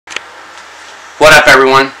What up,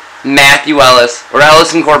 everyone? Matthew Ellis, or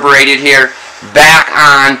Ellis Incorporated here, back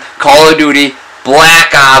on Call of Duty,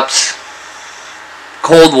 Black Ops,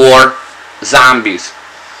 Cold War, Zombies.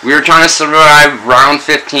 We were trying to survive round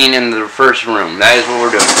 15 in the first room. That is what we're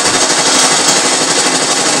doing.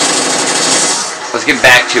 Let's get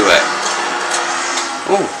back to it.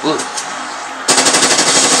 Ooh, blue.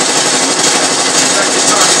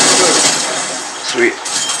 Sweet.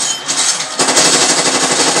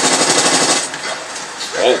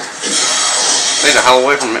 Oh. Stay the hell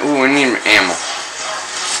away from me. Ooh, we need ammo.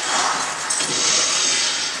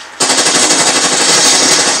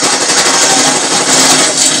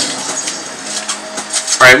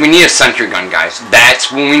 Alright, we need a sentry gun, guys.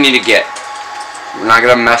 That's what we need to get. We're not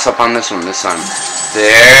going to mess up on this one this time.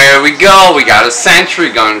 There we go. We got a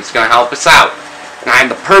sentry gun. It's going to help us out. And I have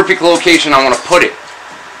the perfect location I want to put it,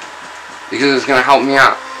 because it's going to help me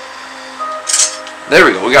out. There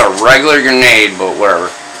we go. We got a regular grenade, but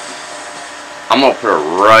whatever. I'm going to put it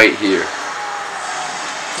right here.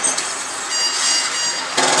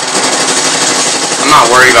 I'm not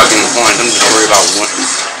worried about getting the points. I'm just worried about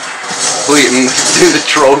completing the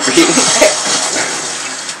trophy.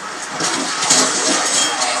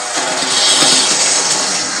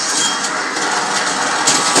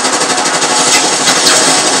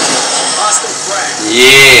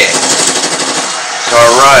 Yeah.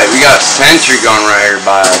 Alright, we got a sentry gun right here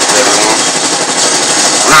by us, everyone.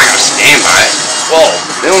 We're not gonna stand by it. Whoa,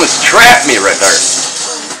 they almost trapped me right there.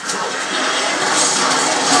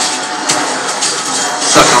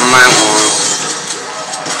 Suck on that one.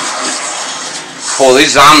 Oh,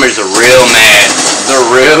 these zombies are real mad. They're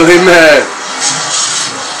really mad.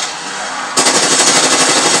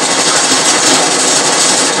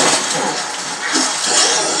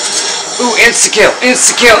 Ooh, insta-kill,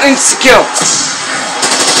 insta-kill, insta-kill.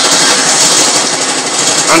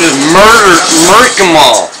 I just murk them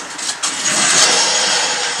all.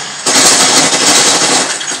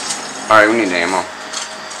 Alright, we need ammo.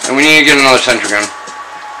 And we need to get another sentry gun.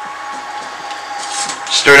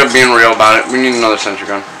 Straight up being real about it, we need another sentry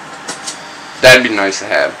gun. That'd be nice to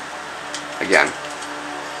have. Again.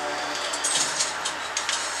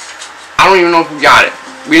 I don't even know if we got it.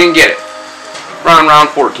 We didn't get it. We're on round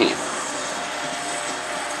 14.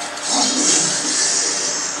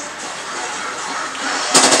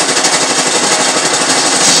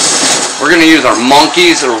 We're going to use our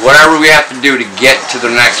monkeys or whatever we have to do to get to the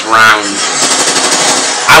next round.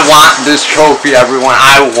 I want this trophy, everyone.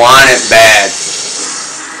 I want it bad.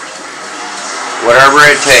 Whatever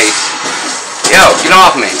it takes. Yo, get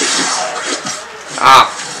off me. Ah.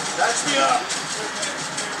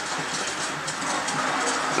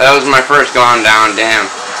 That was my first gone down, damn.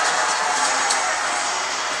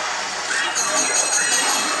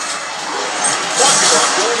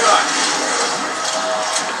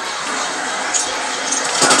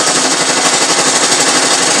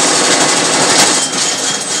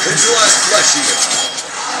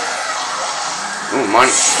 Ooh,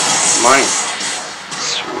 money. Money.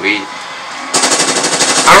 Sweet.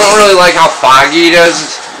 I don't really like how foggy it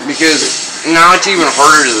is, because now it's even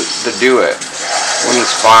harder to do it when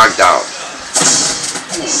it's fogged out.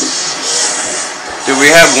 Dude,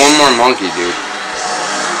 we have one more monkey, dude.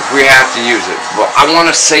 If we have to use it. But I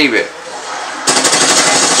want to save it.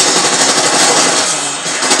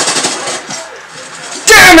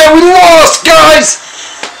 Damn it, we lost, guys!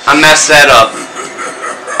 I messed that up.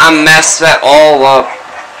 I messed that all up.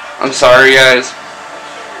 I'm sorry, guys.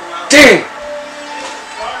 Dang!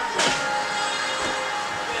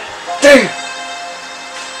 Dang!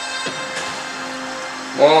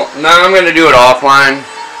 Well, now I'm going to do it offline.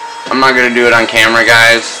 I'm not going to do it on camera,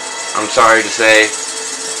 guys. I'm sorry to say.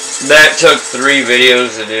 That took 3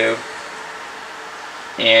 videos to do.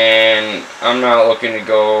 And I'm not looking to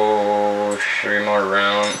go 3 more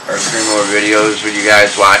videos with you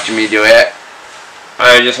guys watching me do it.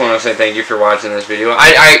 I just want to say thank you for watching this video.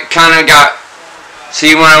 I kind of got...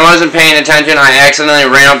 See, when I wasn't paying attention, I accidentally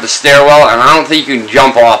ran up the stairwell, and I don't think you can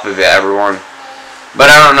jump off of it, everyone. But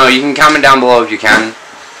I don't know. You can comment down below if you can.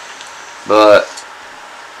 But...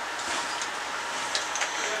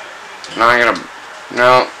 Now I'm gonna...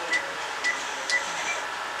 No.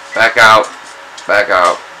 Back out. Back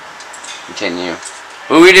out. Continue.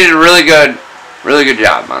 But we did a really good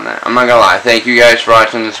job on that. I'm not gonna lie. Thank you guys for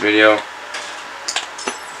watching this video.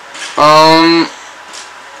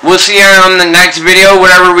 We'll see you on the next video,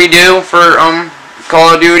 whatever we do for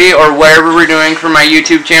Call of Duty, or whatever we're doing for my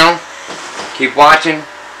YouTube channel. Keep watching.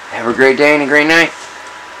 Have a great day and a great night.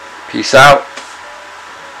 Peace out.